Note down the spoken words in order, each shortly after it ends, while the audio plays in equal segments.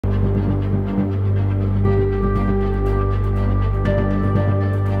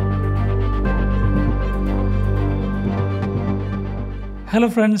Hello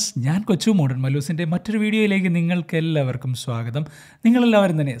friends, ഞാൻ കൊച്ചു modern മല്ലൂസിൻ്റെ മറ്റൊരു വീഡിയോയിലേക്ക് നിങ്ങൾക്കെല്ലാവർക്കും സ്വാഗതം.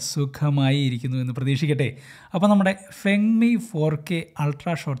 നിങ്ങളെല്ലാവരും തന്നെ സുഖമായി ഇരിക്കുന്നു എന്ന് പ്രതീക്ഷിക്കട്ടെ. അപ്പോൾ നമ്മുടെ ഫെങ്മി 4K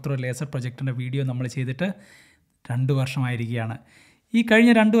ultra short throw laser പ്രൊജക്ടറിൻ്റെ video നമ്മൾ ചെയ്തിട്ട് 2 വർഷമായിരിക്കുകയാണ്. ഈ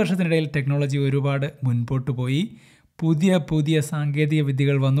കഴിഞ്ഞ 2 വർഷത്തിനിടയിൽ ടെക്നോളജി ഒരുപാട് മുൻപോട്ട് പോയി. പുതിയ സാങ്കേതിക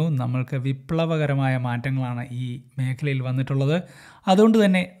വിദ്യകൾ വന്നു. നമ്മൾക്ക് വിപ്ലവകരമായ മാറ്റങ്ങളാണ് ഈ മേഖലയിൽ വന്നിട്ടുള്ളത്. അതുകൊണ്ട്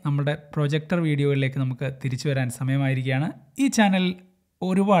തന്നെ നമ്മുടെ പ്രൊജക്ടർ വീഡിയോകളിലേക്ക് നമുക്ക് തിരിച്ചു വരാൻ സമയമായിരിക്കുകയാണ്. ഈ ചാനൽ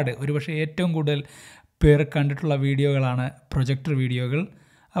ഒരുപക്ഷെ ഏറ്റവും കൂടുതൽ പേർ കണ്ടിട്ടുള്ള വീഡിയോകളാണ് പ്രൊജക്ടർ വീഡിയോകൾ.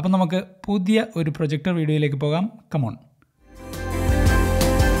 അപ്പം നമുക്ക് പുതിയ ഒരു പ്രൊജക്ടർ വീഡിയോയിലേക്ക് പോകാം. കമോൺ.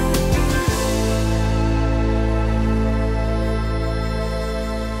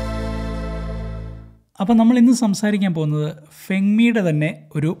 അപ്പോൾ നമ്മൾ ഇന്ന് സംസാരിക്കാൻ പോകുന്നത് ഫെങ്മിയുടെ തന്നെ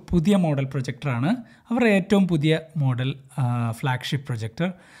ഒരു പുതിയ മോഡൽ പ്രൊജക്ടറാണ്. അവരുടെ ഏറ്റവും പുതിയ മോഡൽ ഫ്ലാഗ്ഷിപ്പ്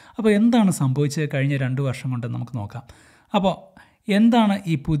പ്രൊജക്ടർ. അപ്പോൾ എന്താണ് സംഭവിച്ചത് കഴിഞ്ഞ 2 വർഷം കൊണ്ട് നമുക്ക് നോക്കാം. അപ്പോൾ എന്താണ്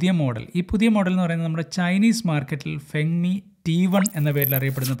ഈ പുതിയ മോഡൽ? ഈ പുതിയ മോഡൽ എന്ന് പറയുന്നത് നമ്മുടെ ചൈനീസ് മാർക്കറ്റിൽ ഫെങ്മി T1 എന്ന പേരിൽ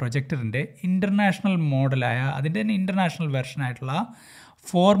അറിയപ്പെടുന്ന പ്രൊജക്ടറിൻ്റെ ഇൻ്റർനാഷണൽ മോഡലായ അതിൻ്റെ തന്നെ ഇൻ്റർനാഷണൽ വെർഷനായിട്ടുള്ള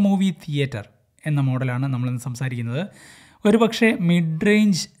Formovie Theator എന്ന മോഡലാണ് നമ്മളിന്ന് സംസാരിക്കുന്നത്. ഒരുപക്ഷെ മിഡ്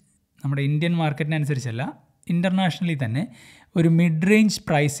റേഞ്ച് നമ്മുടെ ഇന്ത്യൻ മാർക്കറ്റിനനുസരിച്ചല്ല, ഇൻ്റർനാഷണലി തന്നെ ഒരു മിഡ് റേഞ്ച്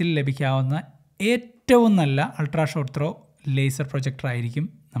പ്രൈസിൽ ലഭിക്കാവുന്ന ഏറ്റവും നല്ല ultra short throw laser projector ആയിരിക്കും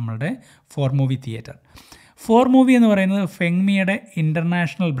നമ്മളുടെ Formovie Theator. Formovie എന്ന് പറയുന്നത് ഫെങ്മിയുടെ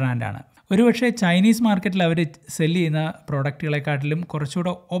ഇൻ്റർനാഷണൽ ബ്രാൻഡാണ്. ഒരുപക്ഷെ ചൈനീസ് മാർക്കറ്റിൽ അവർ സെല് ചെയ്യുന്ന പ്രോഡക്റ്റുകളെക്കാട്ടിലും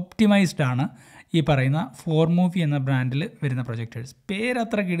കുറച്ചുകൂടെ ഒപ്റ്റിമൈസ്ഡ് ആണ് ഈ പറയുന്ന Formovie എന്ന ബ്രാൻഡിൽ വരുന്ന പ്രൊജക്ടേഴ്സ്.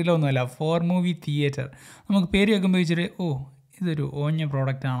 പേരത്ര കിടിലൊന്നുമല്ല, Formovie Theator. നമുക്ക് പേര് കേൾക്കുമ്പോൾ ഇച്ചിരി ഇതൊരു ഓഞ്ഞ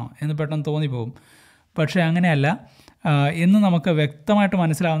പ്രോഡക്റ്റാണോ എന്ന് പെട്ടെന്ന് തോന്നിപ്പോകും. പക്ഷേ അങ്ങനെയല്ല. എന്ന് നമുക്ക് വ്യക്തമായിട്ട്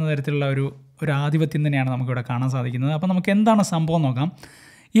മനസ്സിലാവുന്ന തരത്തിലുള്ള ഒരു ആധിപത്യം തന്നെയാണ് നമുക്കിവിടെ കാണാൻ സാധിക്കുന്നത്. അപ്പോൾ നമുക്ക് എന്താണ് സംഭവം നോക്കാം.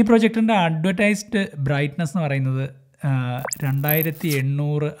 ഈ പ്രൊജക്ടറിൻ്റെ അഡ്വർടൈസ്ഡ് ബ്രൈറ്റ്നസ് എന്ന് പറയുന്നത്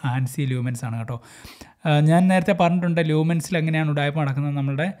 2800 ANSI ലൂമൻസ് ആണ് കേട്ടോ. ഞാൻ നേരത്തെ പറഞ്ഞിട്ടുണ്ട് ലൂമൻസിൽ എങ്ങനെയാണ് ഉടായ്പ നടക്കുന്നത്.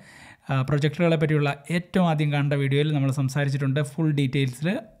 നമ്മളുടെ പ്രൊജക്ടറുകളെ പറ്റിയുള്ള ഏറ്റവും ആദ്യം കണ്ട വീഡിയോയിൽ നമ്മൾ സംസാരിച്ചിട്ടുണ്ട് ഫുൾ ഡീറ്റെയിൽസിൽ.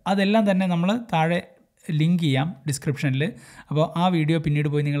 അതെല്ലാം തന്നെ നമ്മൾ താഴെ ലിങ്ക് ചെയ്യാം ഡിസ്ക്രിപ്ഷനിൽ. അപ്പോൾ ആ വീഡിയോ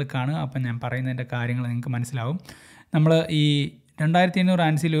പിന്നീട് പോയി നിങ്ങൾ കാണുക. അപ്പം ഞാൻ പറയുന്നതിൻ്റെ കാര്യങ്ങൾ നിങ്ങൾക്ക് മനസ്സിലാവും. നമ്മൾ ഈ 2800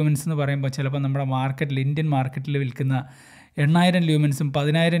 ANSI ലൂമൻസ് എന്ന് പറയുമ്പോൾ ചിലപ്പോൾ നമ്മുടെ ഇന്ത്യൻ മാർക്കറ്റിൽ വിൽക്കുന്ന 8000 ലൂമൻസും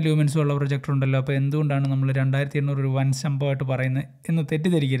 10000 ലൂമൻസും ഉള്ള പ്രൊജക്ടർ ഉണ്ടല്ലോ. അപ്പോൾ എന്തുകൊണ്ടാണ് നമ്മൾ 2800 ഒരു വൻ സംഭവമായിട്ട് പറയുന്നത് എന്ന്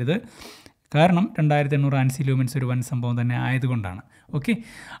തെറ്റിദ്ധരിക്കരുത്. കാരണം 2800 ANSI ലൂമൻസ് ഒരു വൻ സംഭവം തന്നെ ആയതുകൊണ്ടാണ്. ഓക്കെ.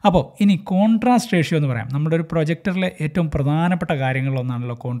 അപ്പോൾ ഇനി കോൺട്രാസ്റ്റ് റേഷ്യോ എന്ന് പറയാം. നമ്മുടെ ഒരു പ്രൊജക്ടറിലെ ഏറ്റവും പ്രധാനപ്പെട്ട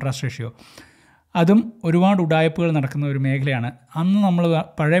കാര്യങ്ങളിലൊന്നാണല്ലോ കോൺട്രാസ്റ്റ് റേഷ്യോ. അതും ഒരുപാട് ഉടായ്പകൾ നടക്കുന്ന ഒരു മേഖലയാണ്. അന്ന് നമ്മൾ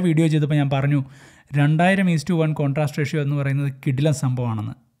പഴയ വീഡിയോ ചെയ്തപ്പോൾ ഞാൻ പറഞ്ഞു 2000:1 കോൺട്രാസ്റ്റ് റേഷ്യോ എന്ന് പറയുന്നത് കിടിലൻ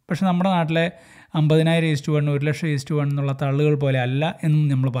സംഭവമാണെന്ന്. പക്ഷേ നമ്മുടെ നാട്ടിലെ 50,000:1 1,00,000:1 എന്നുള്ള തള്ളുകൾ പോലെ അല്ല എന്നും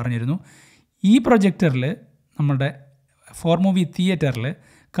നമ്മൾ പറഞ്ഞിരുന്നു. ഈ പ്രൊജക്ടറിൽ നമ്മുടെ Formovie Theaterൽ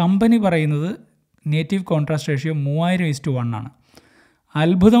കമ്പനി പറയുന്നത് നേറ്റീവ് കോൺട്രാസ്റ്റ് റേഷ്യോ 3000:1 ആണ്.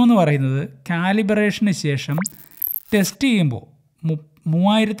 അത്ഭുതമെന്ന് പറയുന്നത് കാലിബ്രേഷന് ശേഷം ടെസ്റ്റ് ചെയ്യുമ്പോൾ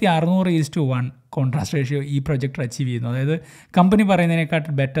 3600:1 കോൺട്രാസ്റ്റ് റേഷ്യോ ഈ പ്രൊജക്ടർ അച്ചീവ് ചെയ്യുന്നു. അതായത് കമ്പനി പറയുന്നതിനേക്കാൾ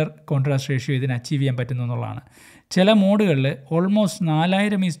ബെറ്റർ കോൺട്രാസ്റ്റ് റേഷ്യോ ഇതിന് അച്ചീവ് ചെയ്യാൻ പറ്റുന്നു എന്നുള്ളതാണ്. ചില മോഡുകളിൽ ഓൾമോസ്റ്റ്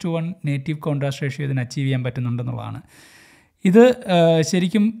 4000:1 നേറ്റീവ് കോൺട്രാസ്റ്റ് റേഷ്യോ ഇതിന് അച്ചീവ് ചെയ്യാൻ പറ്റുന്നുണ്ടെന്നുള്ളതാണ്. ഇത്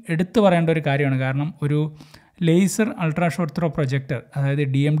ശരിക്കും എടുത്തു പറയേണ്ട ഒരു കാര്യമാണ്. കാരണം ഒരു laser ultra short throw projector, അതായത്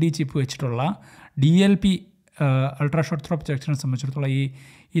DMD ചിപ്പ് വെച്ചിട്ടുള്ള DLP അൾട്രാ ഷോർട്ട് ത്രോ പ്രൊജക്ടറിനെ സംബന്ധിച്ചിടത്തോളം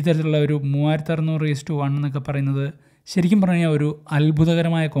ഈ തരത്തിലുള്ള ഒരു 3600:1 എന്നൊക്കെ പറയുന്നത് ശരിക്കും പറഞ്ഞാൽ ഒരു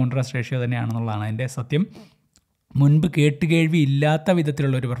അത്ഭുതകരമായ കോൺട്രാസ്റ്റ് റേഷ്യോ തന്നെയാണെന്നുള്ളതാണ് അതിൻ്റെ സത്യം. മുൻപ് കേട്ടുകേഴ്വി ഇല്ലാത്ത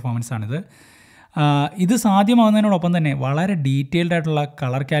വിധത്തിലുള്ളൊരു പെർഫോമൻസാണിത്. ഇത് സാധ്യമാകുന്നതിനോടൊപ്പം തന്നെ വളരെ ഡീറ്റെയിൽഡ് ആയിട്ടുള്ള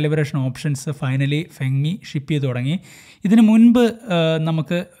colour calibration options finally ഫെങ്മി ship ചെയ്ത് തുടങ്ങി. ഇതിന് മുൻപ്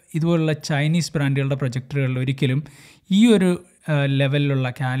നമുക്ക് ഇതുപോലുള്ള ചൈനീസ് ബ്രാൻഡുകളുടെ പ്രൊജക്ടറുകളിൽ ഒരിക്കലും ഈ ഒരു ലെവലിലുള്ള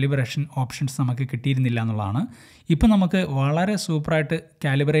കാലിബ്രേഷൻ ഓപ്ഷൻസ് നമുക്ക് കിട്ടിയിരുന്നില്ല എന്നുള്ളതാണ്. ഇപ്പം നമുക്ക് വളരെ സൂപ്പറായിട്ട്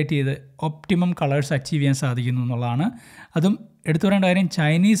കാലിബ്രേറ്റ് ചെയ്ത് ഒപ്റ്റിമം കളേഴ്സ് അച്ചീവ് ചെയ്യാൻ സാധിക്കുന്നു എന്നുള്ളതാണ്. അതും എടുത്തു പറയേണ്ട കാര്യം,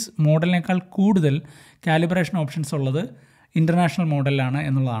 ചൈനീസ് മോഡലിനേക്കാൾ കൂടുതൽ കാലിബ്രേഷൻ ഓപ്ഷൻസ് ഉള്ളത് ഇൻ്റർനാഷണൽ മോഡലിലാണ്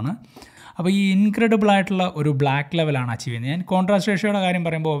എന്നുള്ളതാണ്. അപ്പോൾ ഈ ഇൻക്രെഡിബിൾ ആയിട്ടുള്ള ഒരു ബ്ലാക്ക് ലെവലാണ് അച്ചീവ് ചെയ്യുന്നത്. ഞാൻ കോൺട്രാസ്റ്റ് റേഷ്യോയുടെ കാര്യം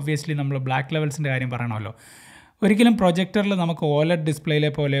പറയുമ്പോൾ ഒബ്വിയസ്ലി നമ്മൾ ബ്ലാക്ക് ലെവൽസിൻ്റെ കാര്യം പറയണമല്ലോ. ഒരിക്കലും പ്രൊജക്ടറിൽ നമുക്ക് OLED ഡിസ്പ്ലേയിലെ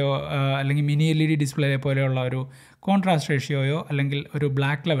പോലെയോ അല്ലെങ്കിൽ മിനി LED ഡിസ്പ്ലേയിലെ പോലെയുള്ള ഒരു കോൺട്രാസ്റ്റ് റേഷ്യോയോ അല്ലെങ്കിൽ ഒരു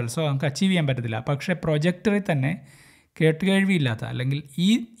ബ്ലാക്ക് ലെവൽസോ നമുക്ക് അച്ചീവ് ചെയ്യാൻ പറ്റത്തില്ല. പക്ഷേ പ്രൊജക്ടറിൽ തന്നെ കേട്ടുകേഴ്വിയില്ലാത്ത അല്ലെങ്കിൽ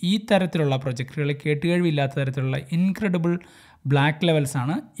ഈ തരത്തിലുള്ള പ്രൊജക്ടറുകളിൽ കേട്ടുകേഴ്വിയില്ലാത്ത തരത്തിലുള്ള ഇൻക്രെഡിബിൾ ബ്ലാക്ക്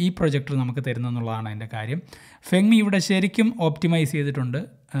ലെവൽസാണ് ഈ പ്രൊജക്ടർ നമുക്ക് തരുന്നതെന്നുള്ളതാണ് അതിൻ്റെ കാര്യം. ഫെങ്മി ഇവിടെ ശരിക്കും ഓപ്റ്റിമൈസ് ചെയ്തിട്ടുണ്ട്.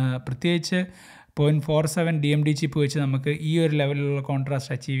 പ്രത്യേകിച്ച് 0.47 DMD ചിപ്പ് വെച്ച് നമുക്ക് ഈ ഒരു ലെവലിലുള്ള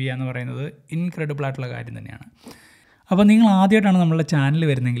കോൺട്രാസ്റ്റ് അച്ചീവ് ചെയ്യുക എന്ന് പറയുന്നത് ഇൻക്രെഡിബിൾ ആയിട്ടുള്ള കാര്യം തന്നെയാണ്. അപ്പോൾ നിങ്ങൾ ആദ്യമായിട്ടാണ് നമ്മളുടെ ചാനൽ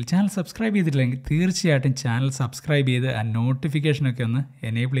വരുന്നതെങ്കിൽ ചാനൽ സബ്സ്ക്രൈബ് ചെയ്തിട്ടില്ലെങ്കിൽ തീർച്ചയായിട്ടും ചാനൽ സബ്സ്ക്രൈബ് ചെയ്ത് ആ നോട്ടിഫിക്കേഷനൊക്കെ ഒന്ന്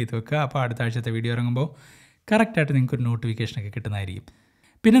എനേബിൾ ചെയ്ത് വെക്കുക. അപ്പോൾ അടുത്ത ആഴ്ചത്തെ വീഡിയോ ഇറങ്ങുമ്പോൾ കറക്റ്റായിട്ട് നിങ്ങൾക്കൊരു നോട്ടിഫിക്കേഷനൊക്കെ കിട്ടുന്നതായിരിക്കും.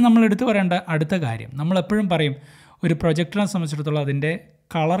 പിന്നെ നമ്മൾ എടുത്തു പറയേണ്ട അടുത്ത കാര്യം, നമ്മളെപ്പോഴും പറയും ഒരു പ്രൊജക്ടറിനെ സംബന്ധിച്ചിടത്തോളം അതിൻ്റെ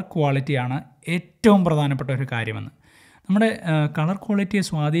കളർ ക്വാളിറ്റിയാണ് ഏറ്റവും പ്രധാനപ്പെട്ട ഒരു കാര്യമെന്ന്. നമ്മുടെ കളർ ക്വാളിറ്റിയെ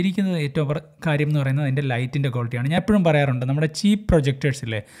സ്വാധീനിക്കുന്നത് ഏറ്റവും കാര്യം എന്ന് പറയുന്നത് അതിൻ്റെ ലൈറ്റിൻ്റെ ക്വാളിറ്റിയാണ്. ഞാൻ എപ്പോഴും പറയാറുണ്ട്, നമ്മുടെ ചീപ്പ്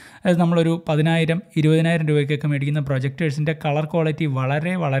പ്രൊജക്ടേഴ്സില്ലേ, അതായത് നമ്മളൊരു 10,000 20,000 രൂപയ്ക്കൊക്കെ മേടിക്കുന്ന പ്രൊജക്ടേഴ്സിൻ്റെ കളർ ക്വാളിറ്റി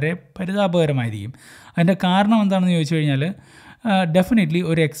വളരെ വളരെ പരിതാപകരമായിരിക്കും. അതിൻ്റെ കാരണം എന്താണെന്ന് ചോദിച്ചു കഴിഞ്ഞാൽ ഡെഫിനറ്റ്ലി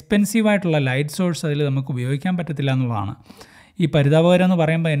ഒരു എക്സ്പെൻസീവായിട്ടുള്ള ലൈറ്റ് സോഴ്സ് അതിൽ നമുക്ക് ഉപയോഗിക്കാൻ പറ്റത്തില്ല എന്നുള്ളതാണ്. ഈ പരിതാപകരം എന്ന്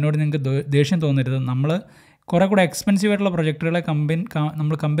പറയുമ്പോൾ എന്നോട് നിങ്ങൾക്ക് ദേഷ്യം തോന്നരുത്. നമ്മൾ കുറേ കൂടെ എക്സ്പെൻസീവായിട്ടുള്ള പ്രൊജക്ടറുകളെ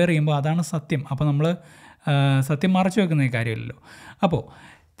നമ്മൾ കമ്പയർ ചെയ്യുമ്പോൾ അതാണ് സത്യം. അപ്പോൾ നമ്മൾ സത്യം മറച്ചു വെക്കുന്ന കാര്യമില്ലല്ലോ. അപ്പോൾ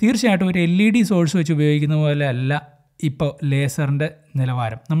തീർച്ചയായിട്ടും ഒരു LED സോഴ്സ് വെച്ച് ഉപയോഗിക്കുന്ന പോലെ അല്ല ഇപ്പോൾ ലേസറിൻ്റെ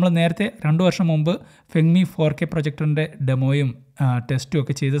നിലവാരം. നമ്മൾ നേരത്തെ 2 വർഷം മുമ്പ് ഫെങ്മി 4K പ്രൊജക്ടറിൻ്റെ ഡെമോയും ടെസ്റ്റും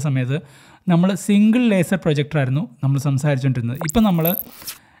ഒക്കെ ചെയ്ത സമയത്ത് നമ്മൾ സിംഗിൾ ലേസർ പ്രൊജക്ടറായിരുന്നു നമ്മൾ സംസാരിച്ചുകൊണ്ടിരുന്നത്. ഇപ്പം നമ്മൾ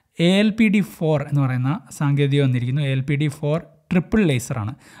ALPD4 എന്ന് പറയുന്ന സാങ്കേതികം വന്നിരിക്കുന്നു. ALPD4 triple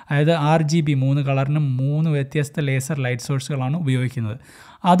ലേസറാണ്. അതായത് RGB 3 കളറിനും 3 വ്യത്യസ്ത ലേസർ ലൈറ്റ് സോഴ്സുകളാണ് ഉപയോഗിക്കുന്നത്.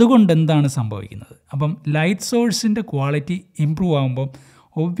 അതുകൊണ്ട് എന്താണ് സംഭവിക്കുന്നത്? അപ്പം ലൈറ്റ് സോഴ്സിൻ്റെ ക്വാളിറ്റി ഇമ്പ്രൂവ് ആകുമ്പം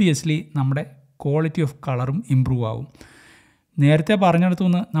ഒബ്വിയസ്ലി നമ്മുടെ ക്വാളിറ്റി ഓഫ് കളറും ഇമ്പ്രൂവ് ആകും. നേരത്തെ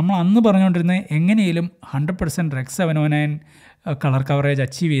പറഞ്ഞിടത്തുനിന്ന് നമ്മൾ അന്ന് പറഞ്ഞുകൊണ്ടിരുന്നത് എങ്ങനെയും 100% REC 709 കളർ കവറേജ്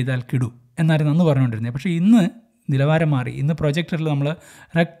അച്ചീവ് ചെയ്താൽ കിടും എന്നായിരുന്നു അന്ന് പറഞ്ഞുകൊണ്ടിരുന്നത്. പക്ഷേ ഇന്ന് നിലവാരം മാറി. ഇന്ന് പ്രൊജക്ടറിൽ നമ്മൾ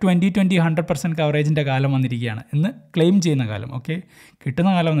REC 2020 100% കവറേജിൻ്റെ കാലം വന്നിരിക്കുകയാണ് എന്ന് ക്ലെയിം ചെയ്യുന്ന കാലം. ഓക്കെ, കിട്ടുന്ന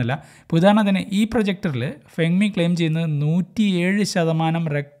കാലമൊന്നുമില്ല. ഇപ്പോൾ ഉദാഹരണത്തിന് ഈ പ്രൊജക്ടറിൽ ഫെങ്മി ക്ലെയിം ചെയ്യുന്നത് 107%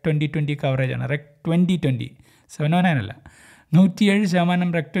 REC 2020 കവറേജാണ്. REC 2020 709 അല്ല,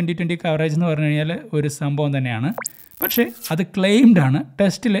 107% REC 2020 കവറേജ് എന്ന് പറഞ്ഞു കഴിഞ്ഞാൽ ഒരു സംഭവം തന്നെയാണ്. പക്ഷേ അത് ക്ലെയിംഡ് ആണ്.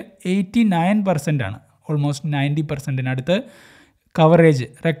 ടെസ്റ്റിൽ 89% ആണ്, ഓൾമോസ്റ്റ് 90%-നടുത്ത് കവറേജ്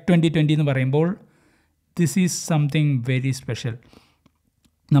REC 2020 എന്ന് പറയുമ്പോൾ this is something very special.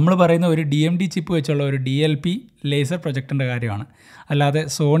 നമ്മൾ പറയുന്ന ഒരു DMD ചിപ്പ് വെച്ചുള്ള ഒരു DLP ലേസർ പ്രൊജക്ടറിൻ്റെ കാര്യമാണ്, അല്ലാതെ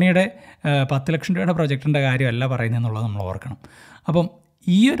സോണിയുടെ 10 ലക്ഷം രൂപയുടെ പ്രൊജക്ടറിൻ്റെ കാര്യമല്ല പറയുന്നതെന്നുള്ളത് നമ്മൾ ഓർക്കണം. അപ്പം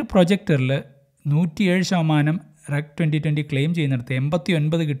ഈ ഒരു പ്രൊജക്ടറിൽ 107% REC 2020 ക്ലെയിം ചെയ്യുന്നിടത്ത്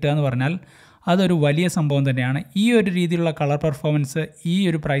 89 കിട്ടുക എന്ന് പറഞ്ഞാൽ അതൊരു വലിയ സംഭവം തന്നെയാണ്. ഈ ഒരു രീതിയിലുള്ള കളർ പെർഫോമൻസ് ഈ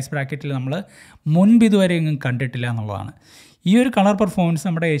ഒരു പ്രൈസ് ബ്രാക്കറ്റിൽ നമ്മൾ മുൻപ് ഇതുവരെ എങ്ങും കണ്ടിട്ടില്ല എന്നുള്ളതാണ്. ഈ ഒരു കളർ പെർഫോമൻസ്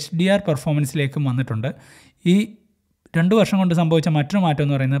നമ്മുടെ HDR പെർഫോമൻസിലേക്കും വന്നിട്ടുണ്ട്. ഈ 2 വർഷം കൊണ്ട് സംഭവിച്ച മറ്റൊരു മാറ്റം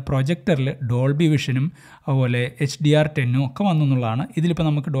എന്ന് പറയുന്നത് പ്രൊജക്ടറിൽ ഡോൾബി വിഷനും അതുപോലെ HDR10 ഒക്കെ വന്നു എന്നുള്ളതാണ്. ഇതിലിപ്പോൾ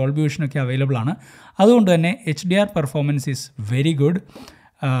നമുക്ക് ഡോൾബി വിഷനൊക്കെ അവൈലബിൾ ആണ്. അതുകൊണ്ട് തന്നെ HDR performance is very good.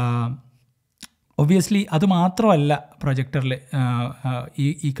 Obviously അത് മാത്രമല്ല പ്രൊജക്ടറിൽ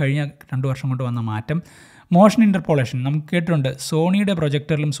ഈ കഴിഞ്ഞ 2 വർഷം കൊണ്ട് വന്ന മാറ്റം, മോഷൻ ഇൻ്റർപോളേഷൻ. നമുക്ക് കേട്ടിട്ടുണ്ട് സോണിയുടെ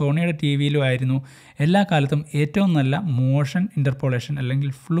പ്രൊജക്ടറിലും സോണിയുടെ TV-യിലും ആയിരുന്നു എല്ലാ കാലത്തും ഏറ്റവും നല്ല മോഷൻ ഇൻ്റർപോളേഷൻ അല്ലെങ്കിൽ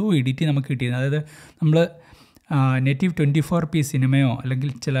ഫ്ലൂയിഡിറ്റി നമുക്ക് കിട്ടിയത്. അതായത് നമ്മൾ നെറ്റീവ് 24p സിനിമയോ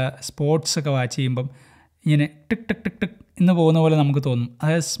അല്ലെങ്കിൽ ചില സ്പോർട്സൊക്കെ വാച്ച് ചെയ്യുമ്പം ഇങ്ങനെ ടിക് ടിക് ടിക് ടിക് എന്ന് പോകുന്ന പോലെ നമുക്ക് തോന്നും,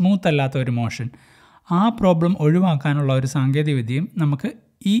 അതായത് സ്മൂത്ത് അല്ലാത്ത ഒരു മോഷൻ. ആ പ്രോബ്ലം ഒഴിവാക്കാനുള്ള ഒരു സാങ്കേതികവിദ്യയും നമുക്ക്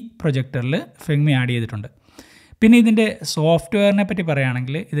ഈ പ്രൊജക്ടറിൽ ഫെങ്മി ആഡ് ചെയ്തിട്ടുണ്ട്. പിന്നെ ഇതിൻ്റെ സോഫ്റ്റ്വെയറിനെ പറ്റി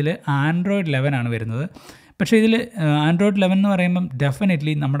പറയുകയാണെങ്കിൽ ഇതിൽ Android 11 ആണ് വരുന്നത്. പക്ഷേ ഇതിൽ Android 11 എന്ന് പറയുമ്പം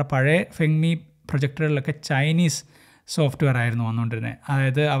ഡെഫിനറ്റ്ലി നമ്മുടെ പഴയ ഫെങ്മി പ്രൊജക്ടറുകളിലൊക്കെ ചൈനീസ് സോഫ്റ്റ്വെയർ ആയിരുന്നു വന്നുകൊണ്ടിരുന്നത്.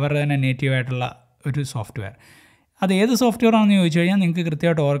 അതായത് അവരുടെ തന്നെ നേറ്റീവായിട്ടുള്ള ഒരു സോഫ്റ്റ്വെയർ. അത് ഏത് സോഫ്റ്റ്വെയർ ആണെന്ന് ചോദിച്ചു കഴിഞ്ഞാൽ നിങ്ങൾക്ക്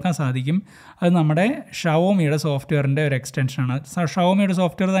കൃത്യമായിട്ട് ഓർക്കാൻ സാധിക്കും. അത് നമ്മുടെ ഷവോമിയുടെ സോഫ്റ്റ്വെയറിൻ്റെ ഒരു എക്സ്റ്റൻഷനാണ്. ഷവോമിയുടെ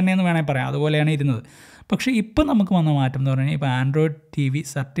സോഫ്റ്റ്വെയർ തന്നെയെന്ന് വേണമെങ്കിൽ പറയാം, അതുപോലെയാണ് ഇരുന്നത്. പക്ഷേ ഇപ്പം നമുക്ക് വന്ന മാറ്റം എന്ന് പറഞ്ഞാൽ ഇപ്പോൾ Android TV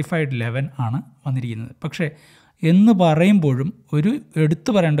സർട്ടിഫൈഡ് 11 ആണ് വന്നിരിക്കുന്നത്. പക്ഷേ എന്ന് പറയുമ്പോഴും ഒരു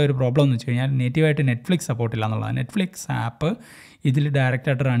എടുത്തു പറയേണ്ട ഒരു പ്രോബ്ലം എന്ന് വെച്ച് കഴിഞ്ഞാൽ നേറ്റീവായിട്ട് നെറ്റ്ഫ്ലിക്സ് സപ്പോർട്ടില്ല എന്നുള്ളതാണ്. നെറ്റ്ഫ്ലിക്സ് ആപ്പ് ഇതിൽ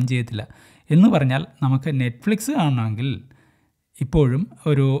ഡയറക്റ്റായിട്ട് റൺ ചെയ്യത്തില്ല. എന്ന് പറഞ്ഞാൽ നമുക്ക് നെറ്റ്ഫ്ലിക്സ് കാണണമെങ്കിൽ ഇപ്പോഴും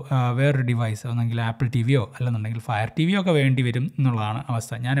ഒരു വേറൊരു ഡിവൈസ്, ഒന്നെങ്കിൽ ആപ്പിൾ TVയോ അല്ലെന്നുണ്ടെങ്കിൽ ഫയർ TVയോ ഒക്കെ വേണ്ടി വരും എന്നുള്ളതാണ്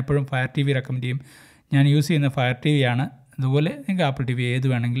അവസ്ഥ. ഞാൻ എപ്പോഴും ഫയർ TV റെക്കമെൻഡ് ചെയ്യും. ഞാൻ യൂസ് ചെയ്യുന്ന ഫയർ TV ആണ്. അതുപോലെ നിങ്ങൾക്ക് ആപ്പിൾ TV ഏത്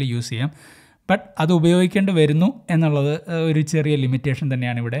വേണമെങ്കിലും യൂസ് ചെയ്യാം. ബട്ട് അത് ഉപയോഗിക്കേണ്ടി വരുന്നു എന്നുള്ളത് ഒരു ചെറിയ ലിമിറ്റേഷൻ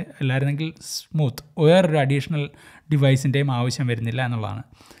തന്നെയാണ് ഇവിടെ. അല്ലായിരുന്നെങ്കിൽ സ്മൂത്ത് വേറൊരു അഡീഷണൽ ഡിവൈസിൻ്റെയും ആവശ്യം വരുന്നില്ല എന്നുള്ളതാണ്.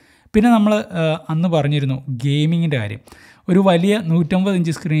 പിന്നെ നമ്മൾ അന്ന് പറഞ്ഞിരുന്നു ഗെയിമിങ്ങിൻ്റെ കാര്യം. ഒരു വലിയ 150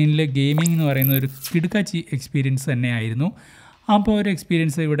 ഇഞ്ച് സ്ക്രീനിൽ ഗെയിമിംഗ് എന്ന് പറയുന്ന ഒരു കിടുക്കാച്ചി എക്സ്പീരിയൻസ് തന്നെയായിരുന്നു. അപ്പോൾ ഒരു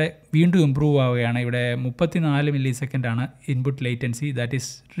എക്സ്പീരിയൻസ് ഇവിടെ വീണ്ടും ഇമ്പ്രൂവ് ആവുകയാണ്. ഇവിടെ 34 millisecond ആണ് input latency. That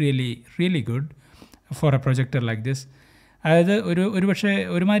is really good for A projector like this. അതായത് ഒരു പക്ഷേ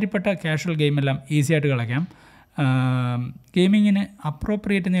ഒരുമാതിരിപ്പെട്ട കാഷ്വൽ ഗെയിമെല്ലാം ഈസി ആയിട്ട് കളിക്കാം. ഗെയിമിങ്ങിന്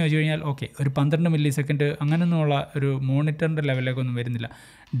അപ്രോപ്രിയേറ്റ് എന്ന് ചോദിച്ചു കഴിഞ്ഞാൽ ഓക്കെ, ഒരു 12 millisecond അങ്ങനെയൊന്നുമുള്ള ഒരു മോണിറ്ററിൻ്റെ ലെവലിലേക്കൊന്നും വരുന്നില്ല.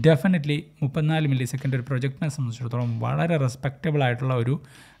 ഡെഫിനറ്റ്ലി 34 millisecond ഒരു പ്രൊജക്റ്റിനെ സംബന്ധിച്ചിടത്തോളം വളരെ റെസ്പെക്റ്റബിൾ ആയിട്ടുള്ള ഒരു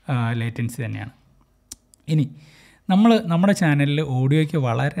ലേറ്റൻസി തന്നെയാണ്. ഇനി നമ്മുടെ ചാനലിൽ ഓഡിയോയ്ക്ക്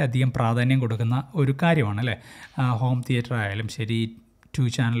വളരെയധികം പ്രാധാന്യം കൊടുക്കുന്ന ഒരു കാര്യമാണ് അല്ലേ. ഹോം തിയേറ്റർ ആയാലും ശരി, 2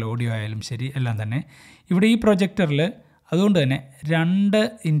 ചാനൽ ഓഡിയോ ആയാലും ശരി, എല്ലാം തന്നെ. ഇവിടെ ഈ പ്രൊജക്ടറിൽ അതുകൊണ്ട് തന്നെ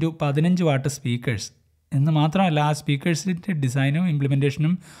 2x15 വാട്ട് സ്പീക്കേഴ്സ് എന്ന് മാത്രമല്ല, ആ സ്പീക്കേഴ്സിൻ്റെ ഡിസൈനും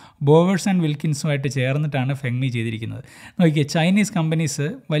ഇംപ്ലിമെൻറ്റേഷനും ബോവേഴ്സ് ആൻഡ് വിൽക്കിൻസുമായിട്ട് ചേർന്നിട്ടാണ് ഫെങ്മി ചെയ്തിരിക്കുന്നത്. നോക്കിയേ, ചൈനീസ് കമ്പനീസ്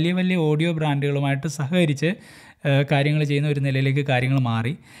വലിയ വലിയ ഓഡിയോ ബ്രാൻഡുകളുമായിട്ട് സഹകരിച്ച് കാര്യങ്ങൾ ചെയ്യുന്ന ഒരു നിലയിലേക്ക് കാര്യങ്ങൾ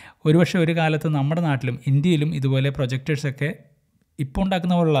മാറി. ഒരുപക്ഷെ ഒരു കാലത്ത് നമ്മുടെ നാട്ടിലും ഇന്ത്യയിലും ഇതുപോലെ പ്രൊജക്ടേഴ്സൊക്കെ ഇപ്പോൾ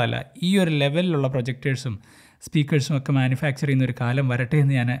ഉണ്ടാക്കുന്ന പോലുള്ളതല്ല, ഈ ഒരു ലെവലിലുള്ള പ്രൊജക്ടേഴ്സും സ്പീക്കേഴ്സും ഒക്കെ മാനുഫാക്ചർ ചെയ്യുന്ന ഒരു കാലം വരട്ടെ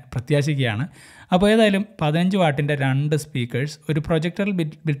എന്ന് ഞാൻ പ്രത്യാശിക്കുകയാണ്. അപ്പോൾ ഏതായാലും 15 വാട്ടിൻ്റെ 2 സ്പീക്കേഴ്സ് ഒരു പ്രൊജക്ടറിൽ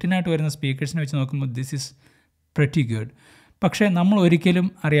ബിൽറ്റിനായിട്ട് വരുന്ന സ്പീക്കേഴ്സിനെ വെച്ച് നോക്കുമ്പോൾ ദിസ് ഈസ് പ്രെറ്റി ഗുഡ്. പക്ഷേ നമ്മൾ ഒരിക്കലും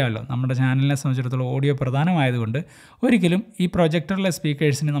അറിയാമല്ലോ, നമ്മുടെ ചാനലിനെ സംബന്ധിച്ചിടത്തോളം ഓഡിയോ പ്രധാനമായതുകൊണ്ട് ഒരിക്കലും ഈ പ്രൊജക്ടറിലെ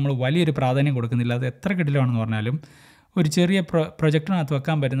സ്പീക്കേഴ്സിന് നമ്മൾ വലിയൊരു പ്രാധാന്യം കൊടുക്കുന്നില്ല. അത് എത്ര കിടിലമാണെന്ന് പറഞ്ഞാലും ഒരു ചെറിയ പ്രൊജക്ടറിനകത്ത്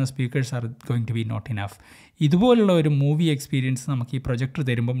വെക്കാൻ പറ്റുന്ന speakers are going to B not enough. ഇതുപോലുള്ള ഒരു മൂവി എക്സ്പീരിയൻസ് നമുക്ക് ഈ പ്രൊജക്ടർ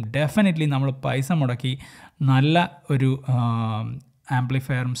തരുമ്പം ഡെഫിനറ്റ്ലി നമ്മൾ പൈസ മുടക്കി നല്ല ഒരു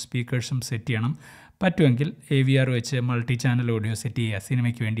ആംപ്ലിഫയറും സ്പീക്കേഴ്സും സെറ്റ് ചെയ്യണം. പറ്റുമെങ്കിൽ AVR വെച്ച് മൾട്ടി ചാനൽ ഓഡിയോ സെറ്റ് ചെയ്യുക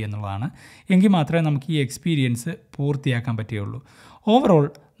സിനിമയ്ക്ക് വേണ്ടി എന്നുള്ളതാണ്. എങ്കിൽ മാത്രമേ നമുക്ക് ഈ എക്സ്പീരിയൻസ് പൂർത്തിയാക്കാൻ പറ്റുകയുള്ളൂ. ഓവറോൾ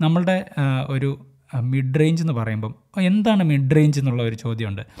നമ്മളുടെ ഒരു മിഡ് റേഞ്ച് എന്ന് പറയുമ്പം എന്താണ് മിഡ് റേഞ്ച് എന്നുള്ള ഒരു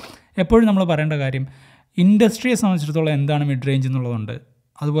ചോദ്യമുണ്ട്. എപ്പോഴും നമ്മൾ പറയേണ്ട കാര്യം, ഇൻഡസ്ട്രിയെ സംബന്ധിച്ചിടത്തോളം എന്താണ് മിഡ് റേഞ്ച് എന്നുള്ളതുണ്ട്.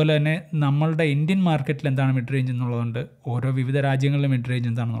 അതുപോലെ തന്നെ നമ്മളുടെ ഇന്ത്യൻ മാർക്കറ്റിൽ എന്താണ് മിഡ് റേഞ്ച് എന്നുള്ളതുണ്ട്. ഓരോ വിവിധ രാജ്യങ്ങളിലെ മിഡ് റേഞ്ച്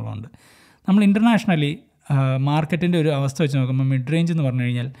എന്താണെന്നുള്ളതുണ്ട്. നമ്മൾ ഇൻ്റർനാഷണലി മാർക്കറ്റിൻ്റെ ഒരു അവസ്ഥ വെച്ച് നോക്കുമ്പോൾ മിഡ് റേഞ്ച് എന്ന് പറഞ്ഞു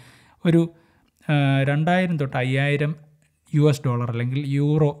കഴിഞ്ഞാൽ ഒരു 2000 തൊട്ട് 5000 $US അല്ലെങ്കിൽ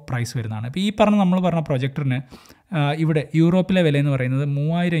യൂറോ പ്രൈസ് വരുന്നതാണ്. ഇപ്പോൾ ഈ നമ്മൾ പറഞ്ഞ പ്രൊജക്ടറിന് ഇവിടെ യൂറോപ്പിലെ വില എന്ന് പറയുന്നത്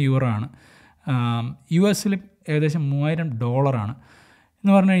 €3000 ആണ്. US ഏകദേശം $3000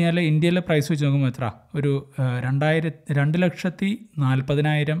 എന്ന് പറഞ്ഞു കഴിഞ്ഞാൽ ഇന്ത്യയിലെ പ്രൈസ് വെച്ച് നോക്കുമ്പോൾ എത്ര, ഒരു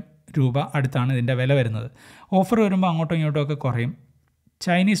 2,40,000 അടുത്താണ് ഇതിൻ്റെ വില വരുന്നത്. ഓഫർ വരുമ്പോൾ അങ്ങോട്ടും ഇങ്ങോട്ടും ഒക്കെ കുറയും.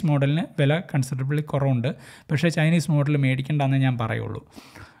 ചൈനീസ് മോഡലിന് വില കൺസിഡറബിളി കുറവുണ്ട്. പക്ഷേ ചൈനീസ് മോഡൽ മേടിക്കേണ്ടെന്നേ ഞാൻ പറയുള്ളൂ.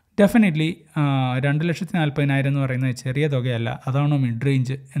 ഡെഫിനറ്റ്ലി 2,40,000 എന്ന് പറയുന്നത് ചെറിയ തുകയല്ല. അതാണോ മിഡ്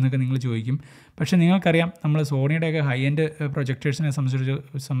റേഞ്ച് എന്നൊക്കെ നിങ്ങൾ ചോദിക്കും. പക്ഷേ നിങ്ങൾക്കറിയാം, നമ്മൾ സോണിയുടെയൊക്കെ ഹൈ എൻഡ് പ്രൊജക്ടേഴ്സിനെ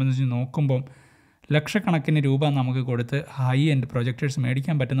സംബന്ധിച്ച് നോക്കുമ്പം ലക്ഷക്കണക്കിന് രൂപ നമുക്ക് കൊടുത്ത് ഹൈ എൻഡ് പ്രൊജക്ടേഴ്സ്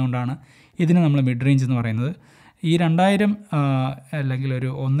മേടിക്കാൻ പറ്റുന്നതുകൊണ്ടാണ് ഇതിന് നമ്മൾ മിഡ് റേഞ്ച് എന്ന് പറയുന്നത്. ഈ 2000 അല്ലെങ്കിൽ ഒരു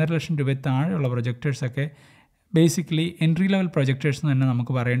 1.5 ലക്ഷം രൂപ താഴെയുള്ള പ്രൊജക്ടേഴ്സൊക്കെ ബേസിക്കലി എൻട്രി ലെവൽ പ്രൊജക്ടേഴ്സ് എന്ന് തന്നെ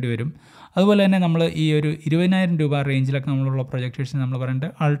നമുക്ക് പറയേണ്ടി വരും. അതുപോലെ തന്നെ നമ്മൾ ഈ ഒരു 20,000 രൂപ റേഞ്ചിലൊക്കെ നമ്മളുള്ള പ്രൊജക്ടേഴ്സിന് നമ്മൾ പറയേണ്ടത്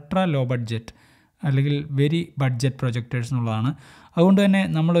അൾട്രാ ലോ ബഡ്ജറ്റ് അല്ലെങ്കിൽ വെരി ബഡ്ജറ്റ് പ്രൊജക്ടേഴ്സ് എന്നുള്ളതാണ്. അതുകൊണ്ട് തന്നെ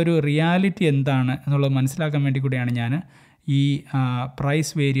നമ്മളൊരു റിയാലിറ്റി എന്താണ് എന്നുള്ളത് മനസ്സിലാക്കാൻ വേണ്ടി കൂടിയാണ് ഞാൻ ഈ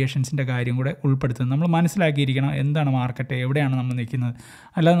പ്രൈസ് വേരിയേഷൻസിൻ്റെ കാര്യം കൂടെ ഉൾപ്പെടുത്തുന്നത്. നമ്മൾ മനസ്സിലാക്കിയിരിക്കണം എന്താണ് മാർക്കറ്റ്, എവിടെയാണ് നമ്മൾ നിൽക്കുന്നത്.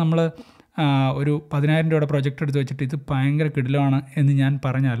 അല്ലാതെ നമ്മൾ ഒരു 10,000 രൂപയുടെ പ്രൊജക്റ്റ് എടുത്ത് വെച്ചിട്ട് ഇത് ഭയങ്കര കിടിലമാണ് എന്ന് ഞാൻ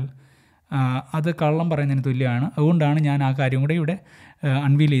പറഞ്ഞാൽ അത് കള്ളം പറയുന്നതിന് തുല്യമാണ്. അതുകൊണ്ടാണ് ഞാൻ ആ കാര്യം കൂടെ ഇവിടെ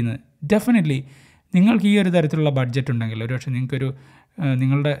അൺവീൽ ചെയ്യുന്നത്. ഡെഫിനറ്റ്ലി നിങ്ങൾക്ക് ഈ ഒരു തരത്തിലുള്ള ബഡ്ജറ്റ് ഉണ്ടെങ്കിൽ, ഒരുപക്ഷെ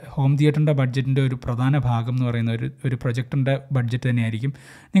നിങ്ങളുടെ ഹോം തിയേറ്ററിൻ്റെ ബഡ്ജറ്റിൻ്റെ ഒരു പ്രധാന ഭാഗം എന്ന് പറയുന്ന ഒരു പ്രൊജക്ടറിൻ്റെ ബഡ്ജറ്റ് തന്നെയായിരിക്കും.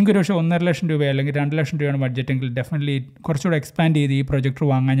 നിങ്ങൾക്ക് ഒരുപക്ഷെ 1.5 ലക്ഷം രൂപ അല്ലെങ്കിൽ 2 ലക്ഷം രൂപയാണ് ബഡ്ജറ്റെങ്കിൽ ഡെഫിനറ്റ്ലി കുറച്ചുകൂടെ എക്സ്പാൻഡ് ചെയ്ത് ഈ പ്രൊജക്ടർ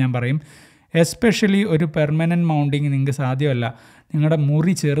വാങ്ങാൻ ഞാൻ പറയും. എസ്പെഷ്യലി ഒരു പെർമനൻറ്റ് മൗണ്ടിങ് നിങ്ങൾക്ക് സാധ്യമല്ല, നിങ്ങളുടെ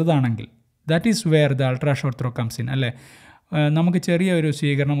മുറി ചെറുതാണെങ്കിൽ. That is where the ultra short throw comes in അല്ലേ. നമുക്ക് ചെറിയ ഒരു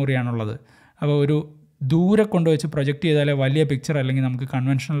സ്വീകരണ മുറിയാണുള്ളത്. അപ്പോൾ ഒരു ദൂരെ കൊണ്ടുവച്ച് പ്രൊജക്റ്റ് ചെയ്താലേ വലിയ പിക്ചർ അല്ലെങ്കിൽ നമുക്ക്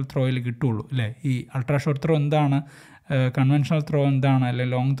കൺവെൻഷണൽ ത്രോയിൽ കിട്ടുള്ളൂ അല്ലേ. ഈ അൾട്രാ ഷോർട്ട് ത്രോ എന്താണ്, കൺവെൻഷണൽ ത്രോ എന്താണ്,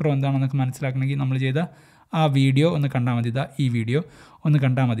 അല്ലെങ്കിൽ ലോങ് ത്രോ എന്താണെന്നൊക്കെ മനസ്സിലാക്കണമെങ്കിൽ നമ്മൾ ചെയ്ത ആ വീഡിയോ ഒന്ന് കണ്ടാൽ മതി, ഈ വീഡിയോ ഒന്ന്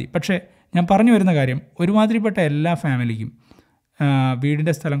കണ്ടാൽ മതി. പക്ഷേ ഞാൻ പറഞ്ഞു വരുന്ന കാര്യം, ഒരുമാതിരിപ്പെട്ട എല്ലാ ഫാമിലിക്കും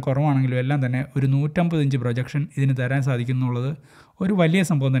വീടിൻ്റെ സ്ഥലം കുറവാണെങ്കിലും എല്ലാം തന്നെ ഒരു 150 ഇഞ്ച് പ്രൊജക്ഷൻ ഇതിന് തരാൻ സാധിക്കും എന്നുള്ളത് ഒരു വലിയ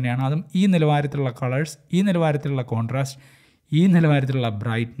സംഭവം തന്നെയാണ്. അതും ഈ നിലവാരത്തിലുള്ള കളേഴ്സ്, ഈ നിലവാരത്തിലുള്ള കോൺട്രാസ്റ്റ്, ഈ നിലവാരത്തിലുള്ള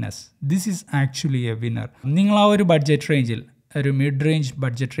brightness. This is actually A winner. നിങ്ങൾ ആ ഒരു ബഡ്ജറ്റ് റേഞ്ചിൽ, ഒരു മിഡ് റേഞ്ച്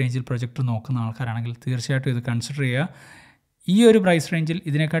ബഡ്ജറ്റ് റേഞ്ചിൽ പ്രൊജക്ടർ നോക്കുന്ന ആൾക്കാരാണെങ്കിൽ തീർച്ചയായിട്ടും ഇത് കൺസിഡർ ചെയ്യുക. ഈ ഒരു പ്രൈസ് റേഞ്ചിൽ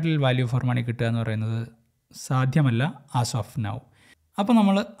ഇതിനെക്കാട്ടിൽ വാല്യൂ ഫോർ മണി കിട്ടുക എന്ന് പറയുന്നത് സാധ്യമല്ല ആസ് ഓഫ് നൗ. അപ്പോൾ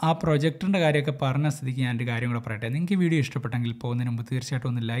നമ്മൾ ആ പ്രൊജക്ടറിൻ്റെ കാര്യമൊക്കെ പറഞ്ഞ സ്ഥിതിക്ക് ഞാനൊരു കാര്യം കൂടെ പറയട്ടെ. നിങ്ങൾക്ക് ഈ വീഡിയോ ഇഷ്ടപ്പെട്ടെങ്കിൽ പോകുന്നതിന് മുമ്പ് തീർച്ചയായിട്ടും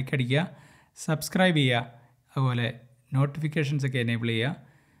ഒന്ന് ലൈക്ക് അടിക്കുക, സബ്സ്ക്രൈബ് ചെയ്യുക, അതുപോലെ നോട്ടിഫിക്കേഷൻസൊക്കെ എനേബിൾ ചെയ്യുക.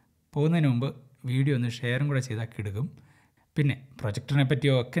 പോകുന്നതിന് മുമ്പ് വീഡിയോ ഒന്ന് ഷെയറും കൂടെ ചെയ്താൽ കിടുക്കും. പിന്നെ പ്രൊജക്ടറിനെ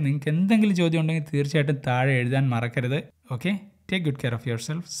പറ്റിയോ ഒക്കെ നിങ്ങൾക്ക് എന്തെങ്കിലും ചോദ്യം ഉണ്ടെങ്കിൽ തീർച്ചയായിട്ടും താഴെ എഴുതാൻ മറക്കരുത്. Okay, take good care of your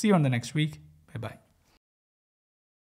self. See you on the next week. Bye bye.